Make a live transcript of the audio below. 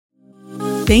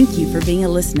Thank you for being a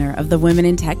listener of the Women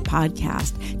in Tech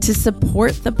podcast. To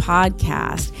support the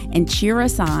podcast and cheer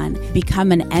us on,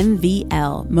 become an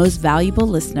MVL, Most Valuable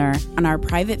Listener, on our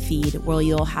private feed where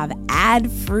you'll have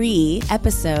ad-free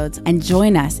episodes and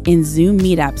join us in Zoom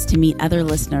meetups to meet other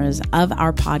listeners of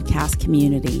our podcast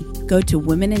community. Go to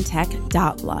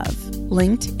womenintech.love,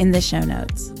 linked in the show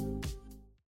notes.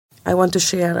 I want to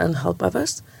share and help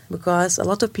others because a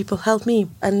lot of people help me,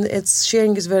 and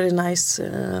sharing is very nice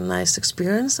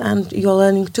experience, and you're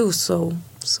learning too. So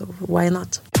why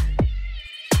not?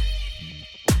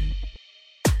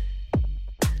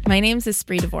 My name's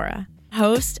Espree Devora,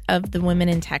 host of the Women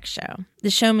in Tech Show. The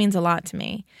show means a lot to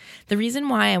me. The reason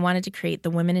why I wanted to create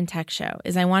the Women in Tech Show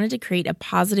is I wanted to create a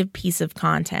positive piece of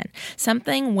content,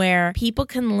 something where people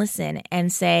can listen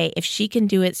and say, if she can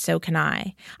do it, so can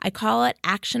I. I call it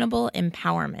actionable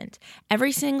empowerment.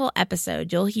 Every single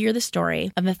episode, you'll hear the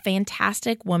story of a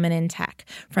fantastic woman in tech,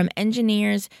 from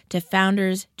engineers to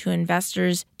founders to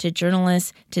investors to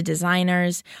journalists to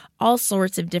designers, all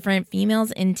sorts of different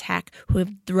females in tech who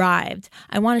have thrived.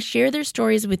 I want to share their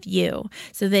stories with you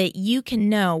so that you can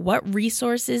know what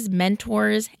resources,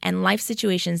 mentors, and life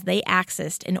situations they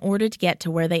accessed in order to get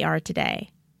to where they are today.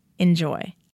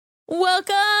 Enjoy.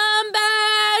 Welcome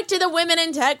back to the Women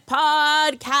in Tech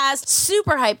podcast.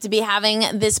 Super hyped to be having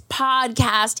this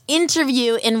podcast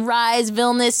interview in Rise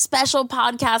Vilnius special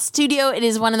podcast studio. It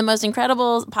is one of the most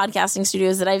incredible podcasting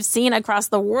studios that I've seen across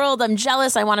the world. I'm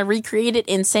jealous. I want to recreate it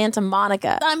in Santa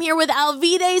Monica. I'm here with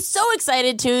Alvide. So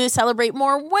excited to celebrate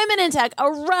more women in tech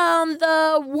around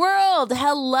the world.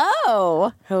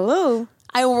 Hello. Hello.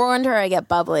 I warned her I get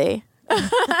bubbly.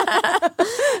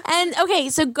 And okay,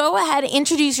 so go ahead,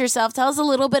 introduce yourself. Tell us a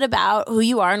little bit about who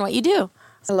you are and what you do.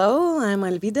 Hello, I'm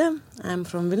Alvide. I'm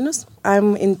from Vilnius.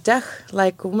 I'm in tech,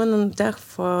 like woman in tech,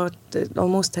 for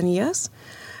almost 10 years.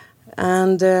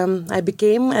 And I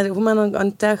became a woman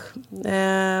on tech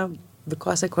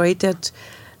because I created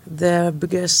the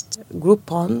biggest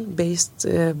Groupon-based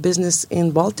business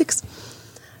in Baltics.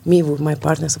 Me with my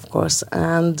partners, of course.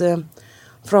 And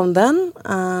from then,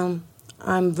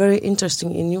 I'm very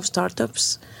interested in new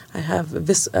startups. I have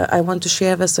this. I want to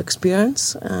share this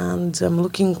experience, and I'm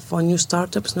looking for new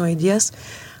startups, new ideas.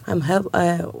 I'm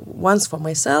once for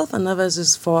myself, and others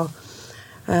is for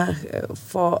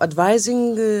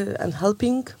advising and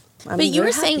helping. But you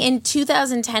were saying in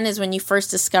 2010 is when you first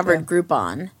discovered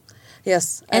Groupon.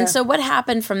 Yes. And so what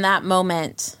happened from that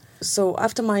moment? So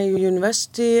after my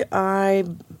university, I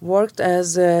worked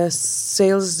as a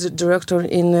sales director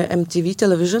in MTV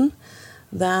television.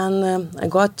 Then I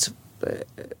got a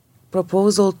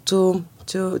proposal to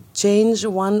change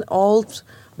one old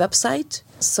website.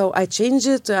 So I changed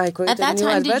it. I created At that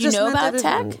time, did you know about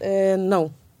tech?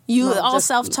 No. You all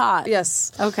self-taught?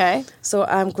 Yes. Okay. So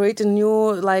I'm creating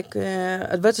new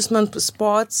advertisement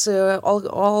spots,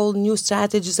 all new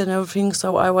strategies and everything.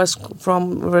 So I was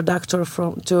from redactor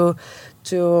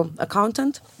to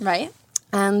accountant. Right.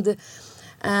 And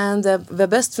the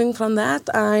best thing from that,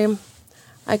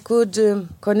 I could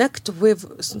connect with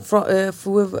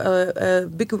a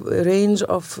big range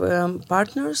of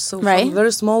partners, so from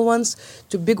very small ones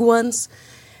to big ones.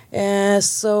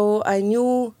 So I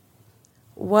knew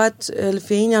what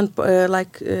Lithuanian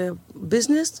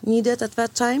business needed at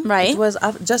that time. Right. It was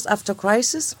just after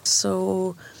crisis,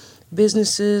 so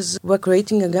businesses were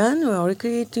creating again, were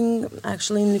recreating.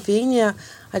 Actually, in Lithuania,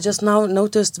 I just now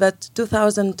noticed that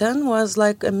 2010 was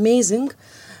amazing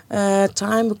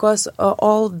time because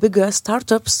all bigger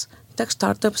startups, tech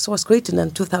startups, was created in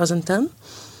 2010,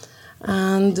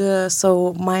 and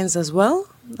so mine's as well.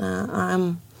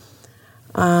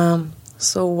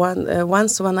 So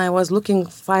once when I was looking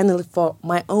finally for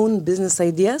my own business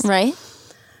ideas, right?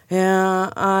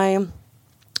 I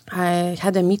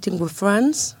had a meeting with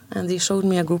friends, and they showed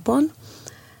me a Groupon,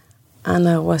 and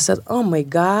I said, "Oh my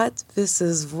God, this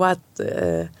is what."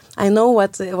 I know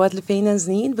what Lithuanians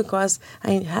need because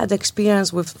I had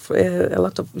experience with a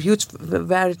lot of huge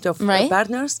variety of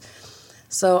partners.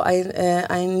 So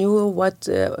I knew what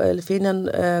Lithuanian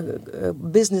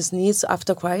business needs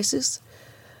after crisis,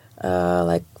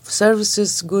 like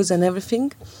services, goods, and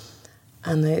everything.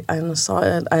 And I saw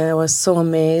it. I was so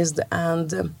amazed,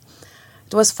 and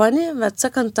it was funny. That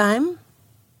second time,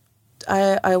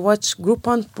 I watched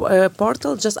Groupon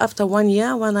portal just after 1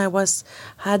 year when I was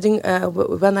had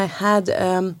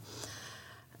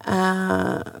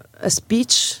a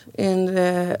speech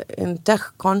in tech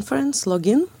conference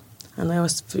login, and I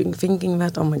was thinking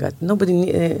that, oh my God,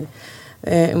 nobody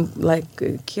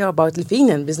care about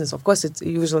Lithuanian business. Of course, it's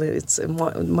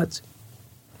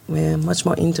much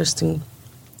more interesting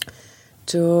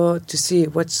to see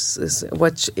what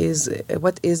is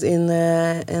in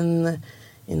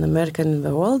America and in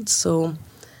the world. So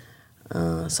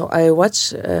I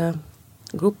watched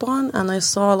Groupon, and I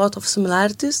saw a lot of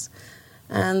similarities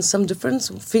and some different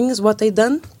things what they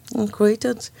done and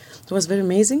created. It was very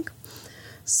amazing.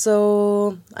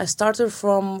 So I started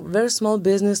from very small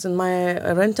business in my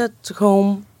rented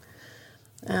home,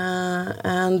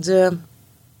 and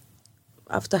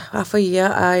after half a year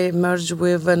I merged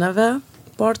with another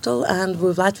portal and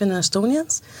with Latvian and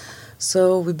Estonians.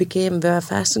 So we became the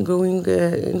fastest growing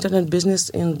internet business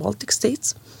in Baltic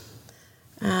states,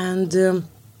 and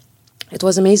it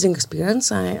was an amazing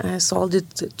experience. I sold it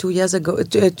 2 years ago,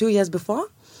 2 years before.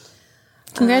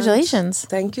 Congratulations!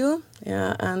 Thank you.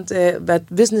 Yeah, and that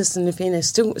business in Lithuania is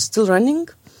still running,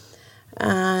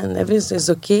 and everything is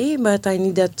okay. But I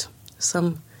needed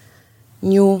some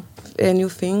new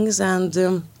things,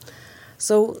 and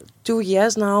so 2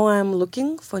 years now I'm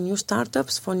looking for new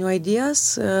startups, for new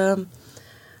ideas.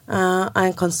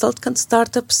 I consult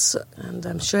startups, and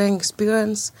I'm sharing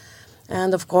experience.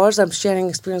 And of course, I'm sharing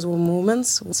experience with women,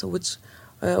 so which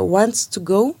wants to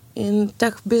go in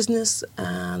tech business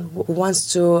and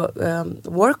wants to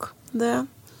work there.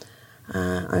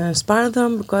 I inspire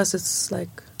them because it's like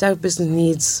tech business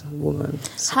needs women.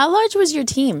 So How large was your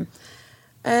team?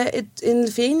 In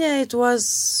Lithuania, it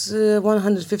was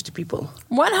 150 people.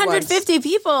 150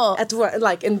 people.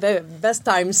 Like in the best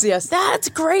times, yes. That's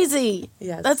crazy.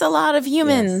 Yes. That's a lot of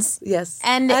humans. Yes.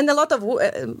 And a lot of,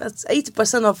 that's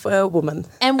 80% of women.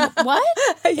 And what?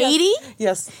 80?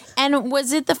 Yes. And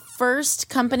was it the first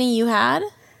company you had?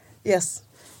 Yes.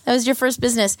 That was your first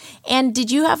business. And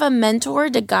did you have a mentor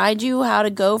to guide you how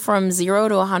to go from 0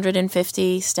 to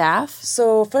 150 staff?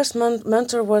 So first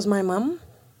mentor was my mom.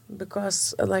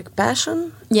 Because like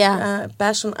passion,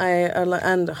 passion,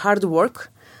 and hard work,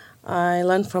 I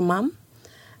learned from mom,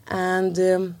 and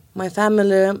my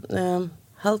family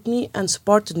helped me and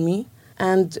supported me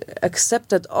and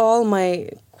accepted all my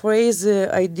crazy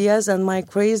ideas and my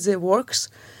crazy works,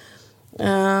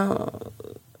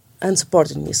 and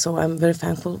supported me. So I'm very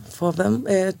thankful for them,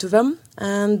 to them,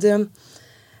 and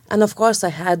of course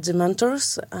I had the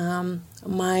mentors.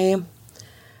 My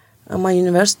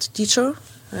university teacher.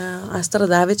 Asta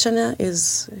Radavičienė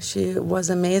she was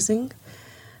amazing,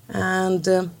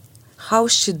 and how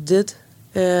she did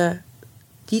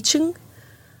teaching,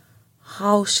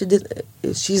 how she did,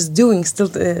 she's doing still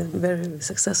very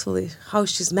successfully, how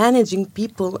she's managing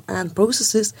people and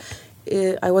processes.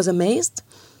 I was amazed,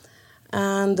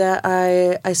 and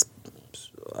I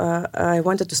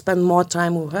wanted to spend more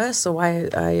time with her, so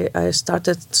I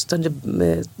started to study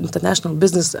international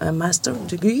business master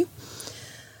degree.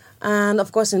 And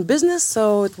of course in business,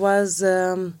 so it was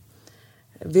Vilius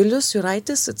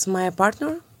Juraitis, it's my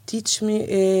partner, teach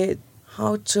me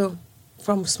how to,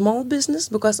 from small business,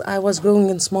 because I was growing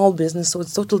in small business, so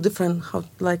it's totally different, how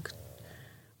like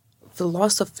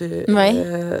philosophy,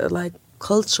 like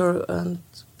culture and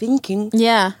thinking.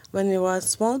 Yeah. When you are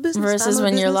small business versus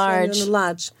when you're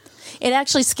large. It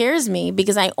actually scares me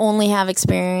because I only have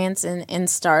experience in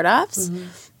startups. Mm-hmm.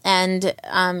 And,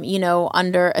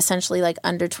 essentially like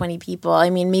under 20 people. I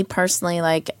mean, me personally,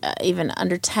 like even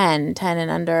under 10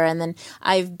 and under. And then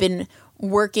I've been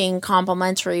working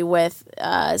complementary with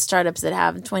startups that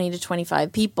have 20 to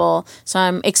 25 people. So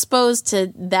I'm exposed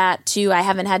to that too. I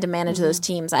haven't had to manage those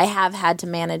teams. I have had to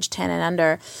manage 10 and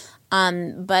under.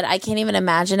 But I can't even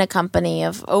imagine a company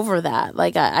of over that.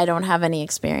 Like I don't have any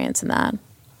experience in that.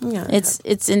 Yeah,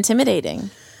 it's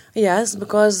intimidating. Yes,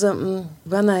 because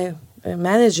when I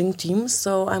managing teams,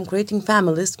 so I'm creating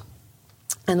families,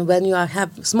 and when you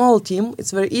have small team, it's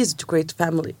very easy to create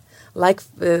family, like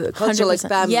culture, like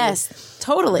family. Yes,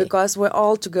 totally. Because we're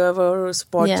all together,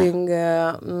 supporting,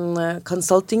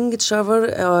 consulting each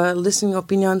other, listening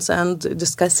opinions, and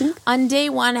discussing. On day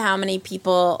one, how many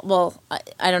people? Well,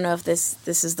 I don't know if this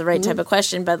is the right type of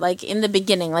question, but like in the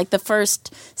beginning, like the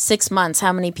first 6 months,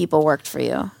 how many people worked for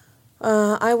you?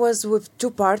 I was with 2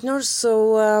 partners,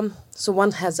 so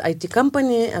one has IT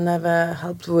company, and I've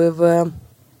helped with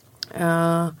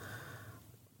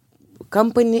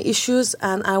company issues,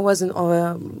 and I was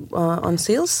on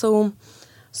sales.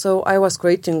 So I was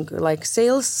creating like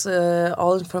sales,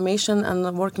 all information,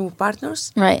 and working with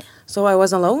partners. Right. So I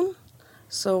was alone.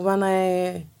 So when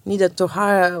I needed to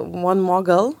hire one more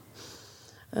girl.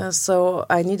 So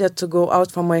I needed to go out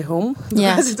from my home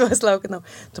because it was like,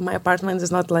 to my apartment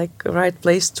is not like the right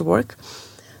place to work.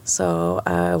 So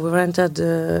we rented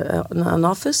an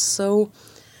office. So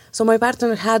my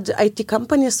partner had IT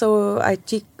company, so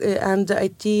IT and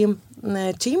IT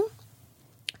team.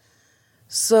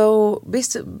 So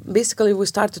basically, we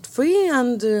started free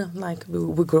and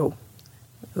we grow.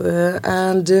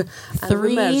 And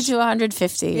 3 to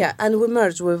 150. Yeah, and we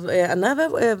merged with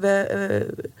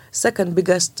another second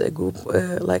biggest group,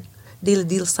 like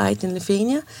Deal site in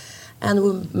Lithuania, and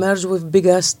we merged with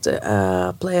biggest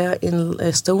player in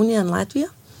Estonia and Latvia.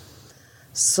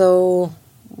 So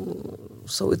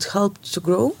it helped to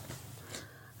grow.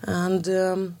 And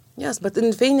yes, but in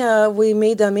Lithuania we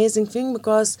made an amazing thing,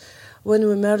 because when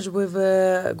we merged with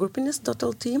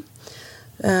Grupinis.lt,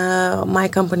 my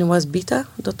company was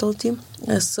Beta.lt.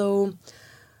 So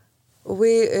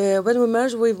when we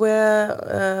merged, we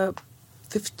were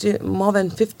more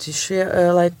than 50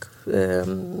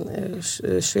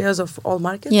 shares of all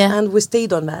markets, and we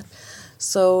stayed on that.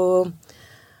 So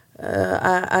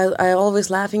I always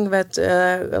laughing that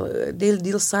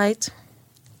Deal site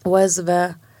was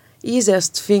the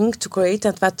easiest thing to create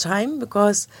at that time,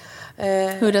 because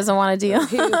who doesn't want a deal?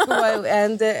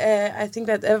 And I think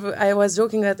that I was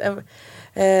joking that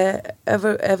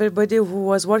everybody who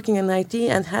was working in IT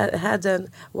and had a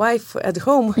wife at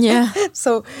home,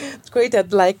 so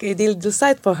created like a deal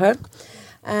site for her.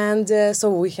 And so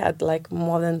we had like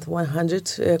more than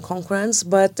 100 concurrents.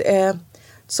 But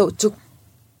so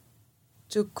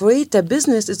to create a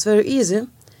business, it's very easy.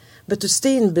 But to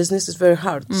stay in business is very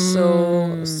hard.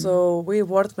 So we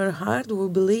worked very hard. We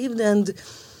believed and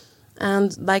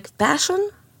like passion.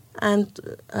 And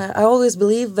I always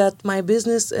believe that my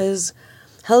business is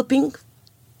helping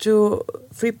to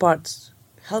 3 parts.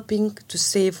 Helping to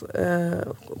save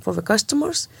for the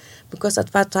customers, because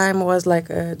at that time was like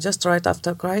just right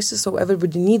after crisis, so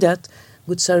everybody needed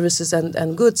good services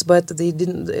and goods, but they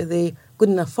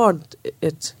couldn't afford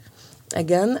it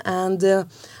again. And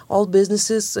all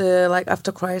businesses, like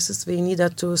after crisis, they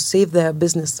needed to save their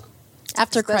business.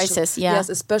 After crisis, yes,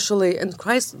 especially in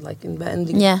crisis, like in the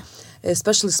ending,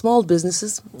 especially small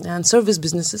businesses and service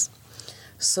businesses.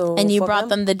 So and you brought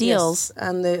them the deals, yes,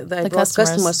 and they brought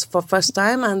customers for first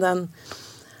time, and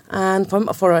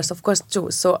for us, of course, too.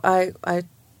 So I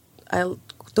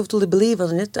totally believe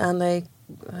in it, and I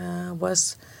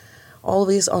was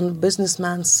always on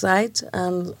businessman's side,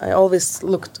 and I always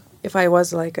looked if I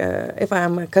was like if I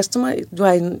am a customer,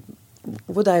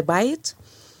 would I buy it?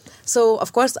 So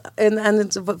of course, and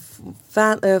it's a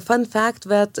fun fact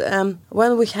that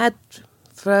when we had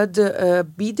Fred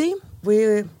B-Day,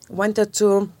 we wanted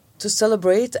to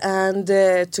celebrate and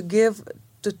to give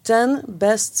to 10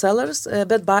 best sellers,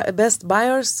 best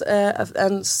buyers,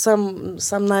 and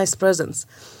some nice presents.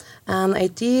 And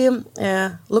IT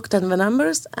looked at the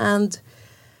numbers, and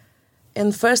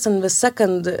in first and the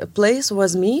second place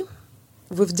was me,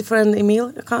 with different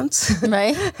email accounts.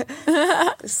 Right.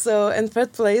 So in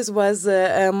third place was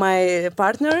my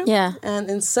partner. Yeah. And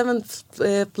in seventh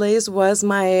place was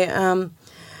my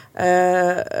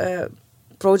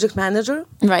project manager.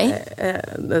 Right.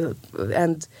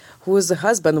 And whose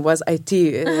husband was IT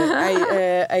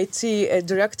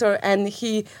director, and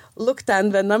he looked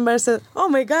at the numbers and said, "Oh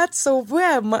my God! So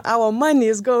where our money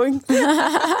is going?"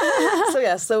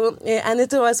 And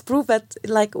it was proof that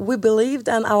like we believed,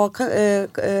 and our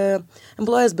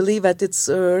employers believe that it's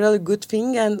a really good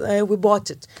thing, and we bought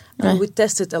it, and we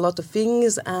tested a lot of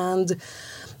things, and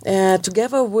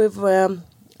together with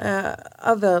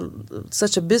other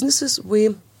such a businesses,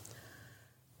 we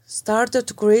started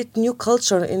to create new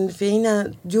culture in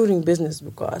Lithuania during business,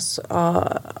 because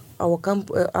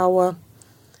our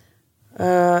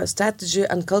strategy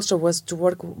and culture was to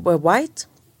work white,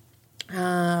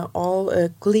 all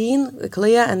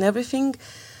clear and everything,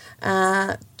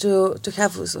 to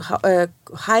have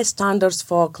high standards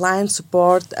for client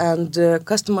support and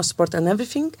customer support and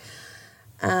everything.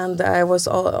 And I was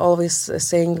always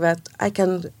saying that I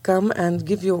can come and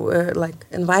give you,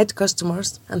 invite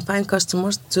customers and find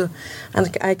customers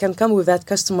and I can come with that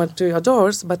customer to your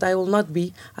doors, but I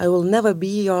will never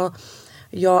be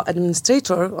your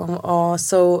administrator, or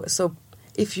so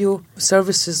if your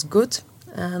service is good,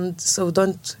 and so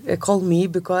don't call me,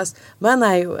 because when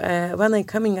I'm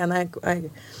coming and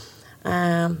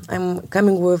I'm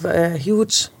coming with a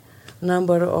huge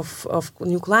number of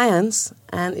new clients,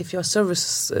 and if your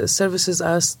services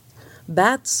are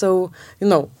bad, so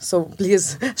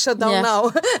please shut down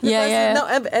now. Now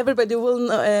everybody will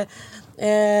know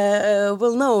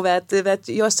that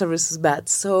your service is bad.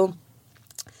 So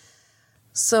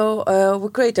we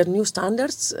created new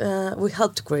standards. We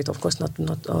helped to create, of course, not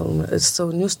all. So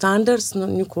new standards,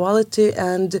 new quality,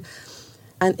 and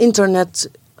internet,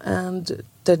 and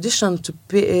tradition to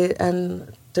pay,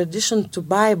 and tradition to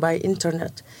buy by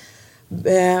internet,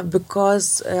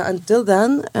 because until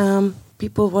then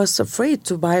people was afraid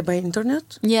to buy by internet.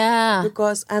 Yeah.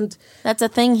 And that's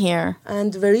a thing here.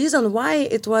 And the reason why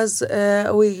it was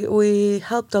we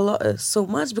helped a lot so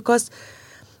much because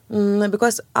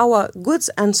our goods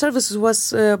and services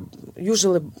was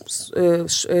usually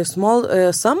a small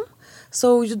sum. So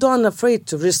you don't afraid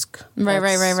to risk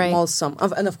right. small sum,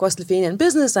 and of course Lithuanian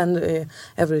business and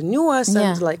every knew us and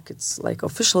it's like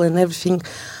official and everything.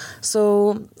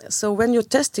 So when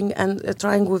you're testing and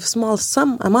trying with small sum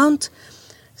amount,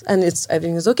 and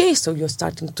everything is okay, so you're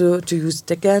starting to use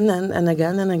it again and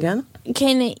again and again.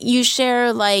 Can you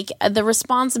share like the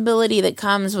responsibility that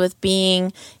comes with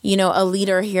being, a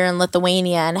leader here in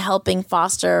Lithuania and helping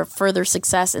foster further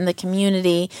success in the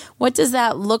community? What does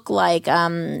that look like?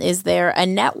 Is there a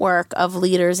network of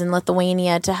leaders in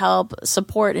Lithuania to help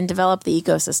support and develop the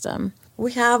ecosystem?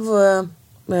 We have a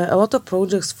lot of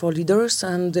projects for leaders,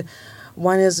 and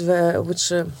one is which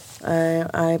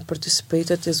I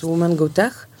participated is Women Go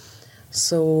Tech.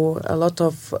 So a lot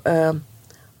of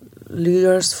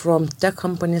leaders from tech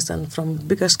companies and from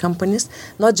biggest companies,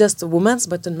 not just women's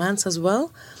but the men's as well,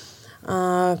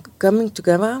 coming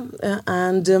together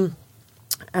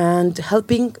and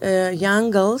helping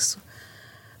young girls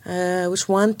which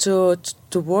want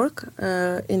to work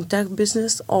in tech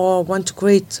business or wants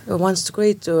to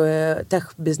create a tech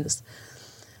business.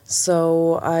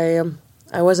 So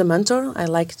I was a mentor. I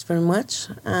like it very much,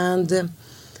 and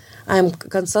I'm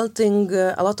consulting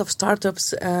a lot of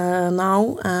startups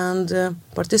now and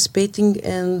participating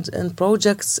in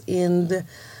projects and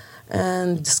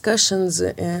discussions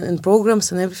and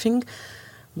programs and everything.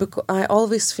 Because I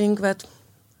always think that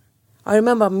I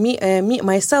remember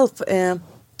myself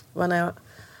when at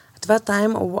that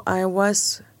time I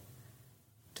was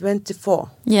 24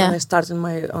 when I started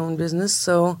my own business.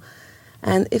 So,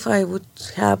 and if I would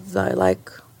have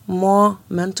like more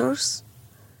mentors,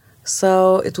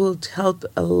 so it would help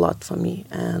a lot for me.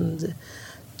 And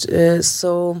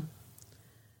so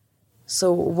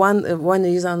one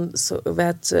reason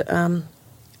that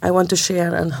I want to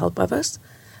share and help others,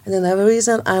 and another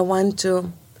reason I want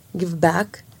to give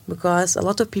back because a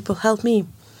lot of people help me.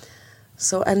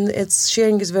 So and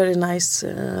sharing is very nice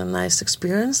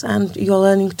experience, and you're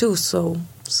learning too. So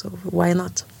why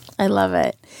not? I love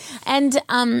it. And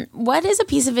what is a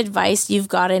piece of advice you've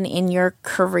gotten in your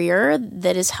career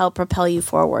that has helped propel you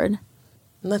forward?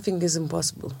 Nothing is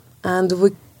impossible. And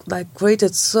we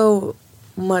created so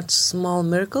much small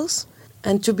miracles.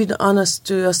 And to be honest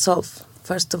to yourself,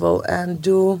 first of all,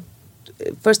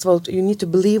 you need to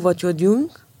believe what you're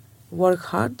doing, work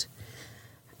hard,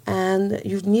 and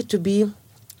you need to be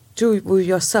true with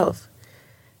yourself.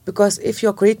 Because if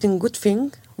you're creating good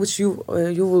thing, which you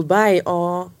will buy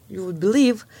or you will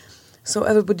believe, so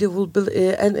everybody will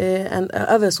and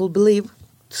others will believe.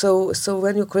 So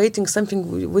when you're creating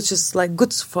something which is like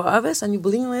good for others and you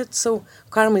believe in it, so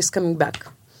karma is coming back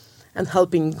and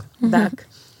helping back.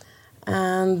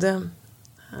 And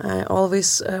I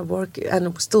always work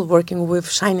and still working with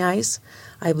shiny eyes.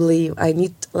 I believe I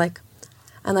need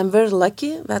and I'm very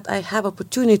lucky that I have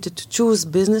opportunity to choose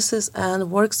businesses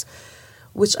and works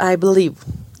which I believe.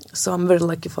 So I'm very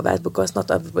lucky for that because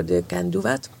not everybody can do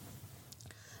that.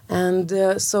 And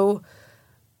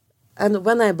and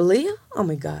when I believe, oh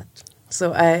my God!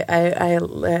 So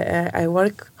I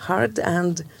work hard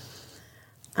and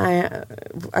I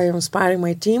am inspiring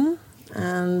my team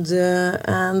and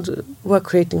we're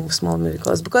creating small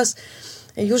miracles because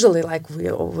usually we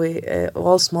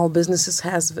all small businesses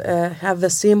have the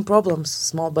same problems,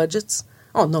 small budgets.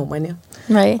 Oh, no money.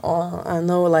 Right. Or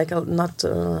no, not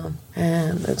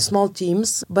small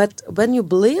teams. But when you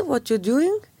believe what you're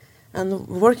doing and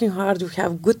working hard, you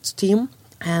have good team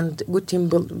and good team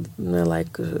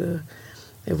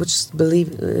which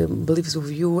believes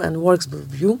with you and works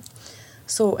with you.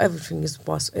 So everything is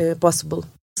possible.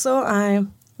 So I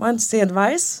want to say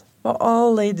advice for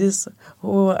all ladies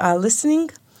who are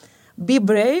listening: be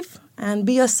brave and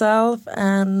be yourself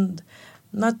and.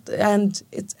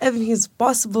 Everything is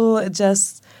possible.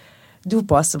 Just do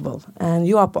possible, and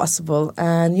you are possible,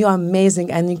 and you are amazing,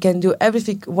 and you can do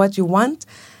everything what you want,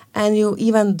 and you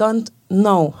even don't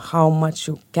know how much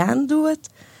you can do it.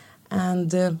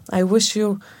 And I wish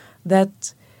you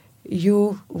that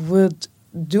you would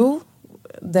do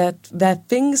that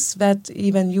things that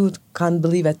even you can't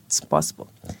believe it's possible.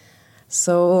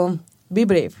 So be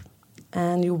brave,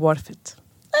 and you're worth it.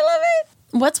 I love it.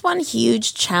 What's one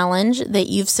huge challenge that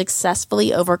you've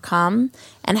successfully overcome,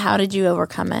 and how did you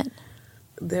overcome it?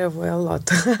 There were a lot.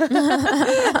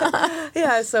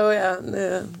 Yeah, so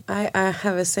I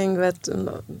have a saying that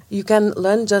you can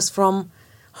learn just from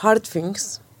hard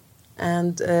things,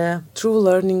 And true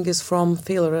learning is from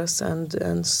failures and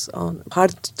on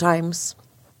hard times.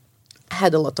 I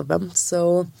had a lot of them.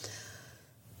 So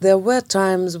there were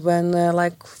times when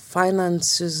like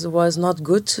finances was not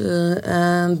good,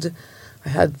 and I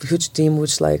had a huge team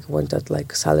which like wanted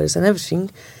like salaries and everything.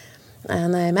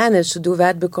 And I managed to do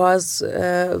that because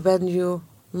when you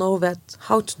know that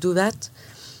how to do that,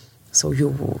 so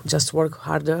you just work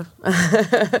harder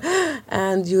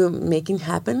and you making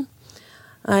happen.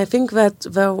 I think that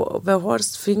the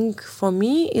worst thing for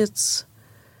me is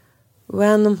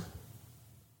when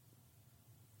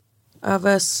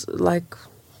others, like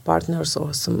partners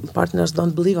or some partners,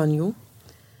 don't believe on you,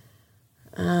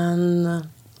 and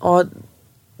or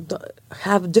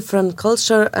have different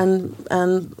culture and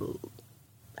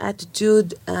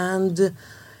attitude and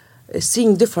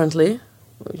seeing differently.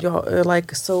 You're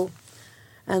like so,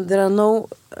 and there are no.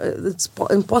 It's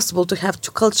impossible to have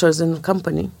two cultures in a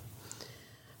company.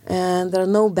 And there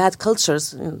are no bad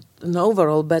cultures in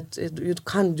overall, but you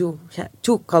can't do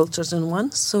two cultures in one.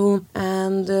 So,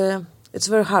 and it's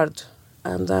very hard.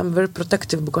 And I'm very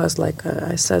protective because, like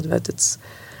I said, that it's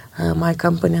my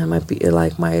company and my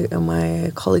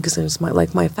colleagues and it's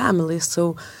my family.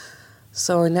 So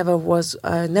I never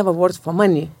worked for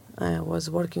money. I was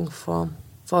working for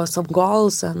some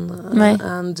goals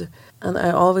and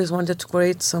I always wanted to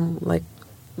create some like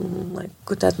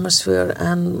good atmosphere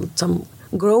and some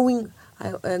growing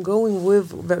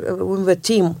with the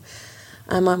team.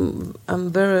 I'm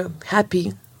very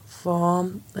happy for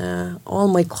all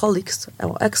my colleagues,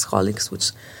 our ex-colleagues,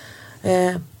 which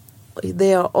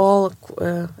they are all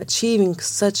achieving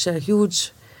such a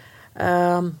huge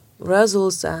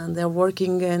results, and they're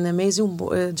working in amazing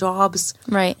jobs,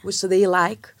 right, which they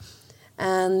like.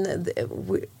 And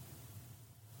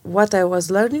what I was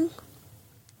learning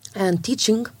and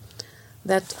teaching,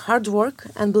 that hard work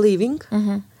and believing,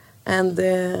 and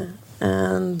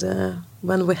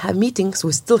when we have meetings,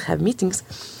 we still have meetings.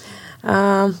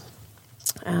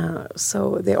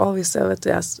 So they always say that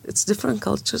yes, it's different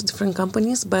cultures, different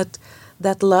companies, but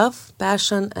that love,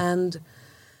 passion, and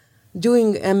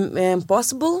doing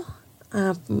impossible,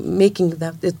 making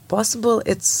it possible.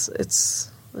 It's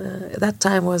that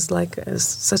time was like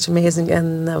such amazing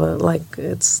and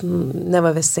it's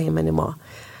never the same anymore.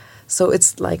 So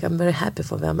it's like I'm very happy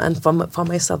for them and for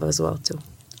myself as well too.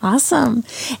 Awesome.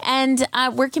 And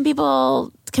where can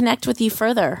people connect with you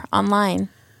further online?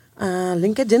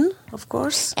 LinkedIn, of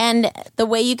course. And the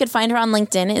way you could find her on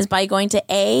LinkedIn is by going to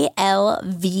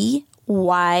ALVYDE,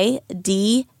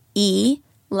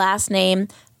 last name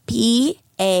PALAIMAITE.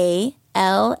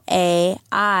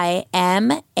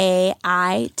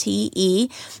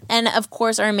 And of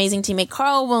course, our amazing teammate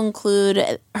Carl will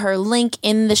include her link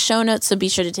in the show notes, so be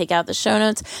sure to take out the show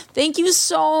notes. Thank you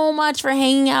so much for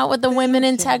hanging out with the Women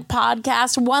in Tech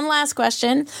podcast. One last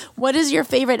question. What is your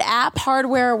favorite app,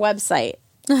 hardware, or website?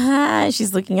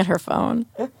 She's looking at her phone.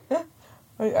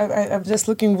 I'm just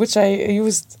looking which I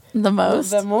used the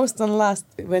most and last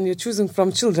when you're choosing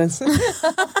from children's.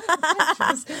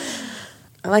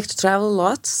 I like to travel a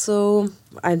lot, so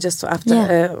I just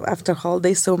after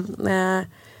holidays. So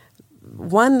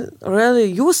one really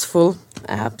useful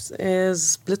app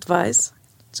is Splitwise.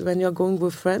 So when you're going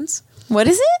with friends. What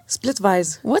is it?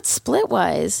 Splitwise. What's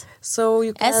Splitwise? So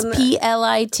you can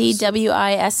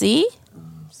SPLITWISE.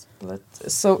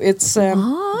 So it's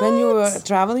when you are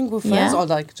traveling with friends or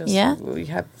like just you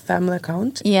have family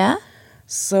account. Yeah.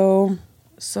 So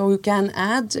you can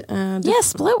add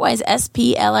Splitwise,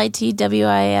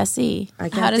 SPLITWISE.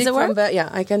 How does it work?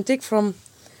 I can take from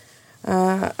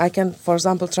I can, for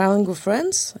example, traveling with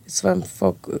friends. It's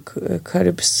for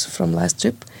Caribs from last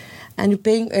trip, and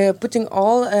you're putting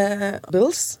all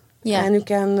bills. Yeah. And you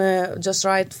can just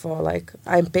write for like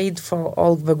I'm paid for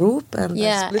all the group and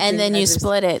and then you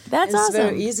split it. That's awesome. It's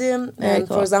very easy. And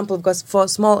cool. For example, because for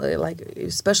small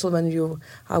especially when you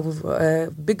have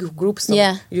big groups,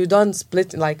 you don't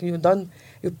split you're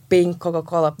paying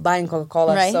Coca-Cola, buying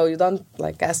Coca-Cola, right. So you don't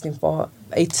like asking for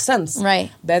 80 cents.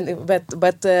 Right. Then when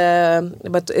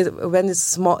it's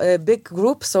small big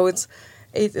group, so it's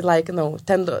 10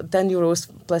 euros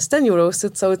plus 10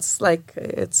 euros. So it's like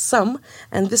it's some,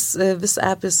 and this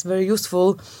app is very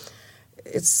useful.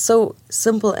 It's so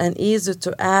simple and easy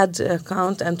to add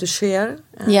account and to share.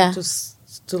 And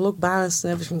to look balanced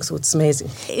and everything. So it's amazing.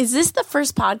 Is this the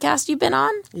first podcast you've been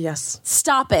on? Yes.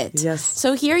 Stop it. Yes.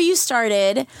 So here you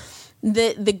started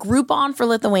the Groupon for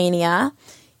Lithuania.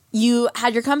 You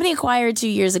had your company acquired 2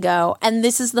 years ago, and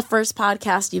this is the first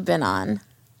podcast you've been on.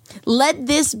 Let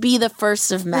this be the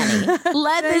first of many.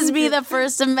 Let this be the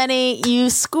first of many. You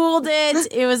schooled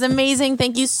it. It was amazing.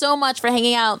 Thank you so much for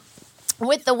hanging out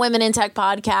with the Women in Tech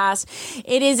podcast.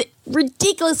 It is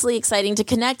ridiculously exciting to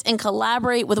connect and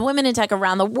collaborate with women in tech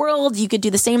around the world. You could do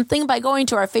the same thing by going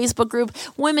to our Facebook group,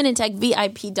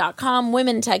 womenintechvip.com.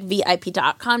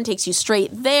 Womenintechvip.com takes you straight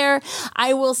there.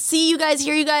 I will see you guys,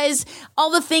 hear you guys,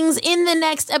 all the things in the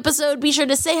next episode. Be sure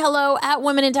to say hello at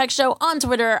Women in Tech Show on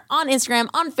Twitter, on Instagram,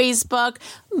 on Facebook.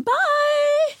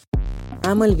 Bye!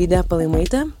 I'm Alvida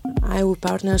Palimaita. I will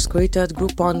partners created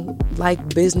Groupon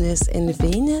like business in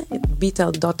Lithuania,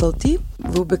 Beetle.lt.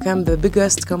 Will become the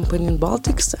biggest company in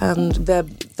Baltics and the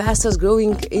fastest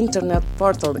growing internet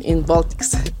portal in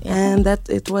Baltics. And that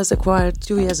it was acquired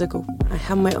 2 years ago. I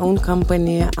have my own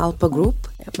company, Alpha Group.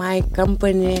 My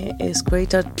company is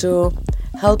created to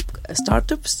help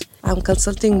startups. I'm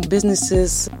consulting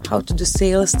businesses how to do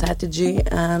sales strategy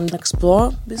and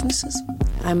explore businesses.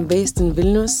 I'm based in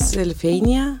Vilnius,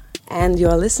 Lithuania, and you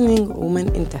are listening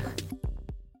Women in Tech.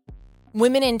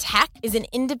 Women in Tech is an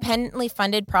independently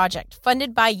funded project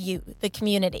funded by you, the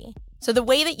community. So the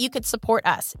way that you could support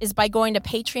us is by going to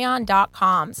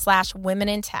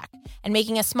patreon.com/womenintech and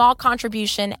making a small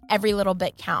contribution. Every little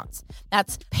bit counts.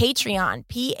 That's Patreon,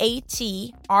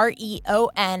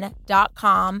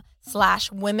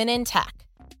 patreon.com/womenintech.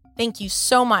 Thank you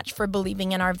so much for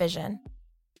believing in our vision.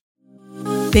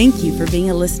 Thank you for being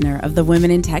a listener of the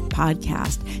Women in Tech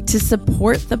podcast. To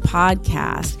support the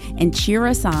podcast and cheer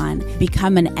us on,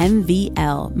 become an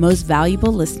MVL, Most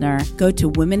Valuable Listener, go to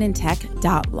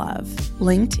womenintech.love,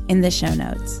 linked in the show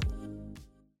notes.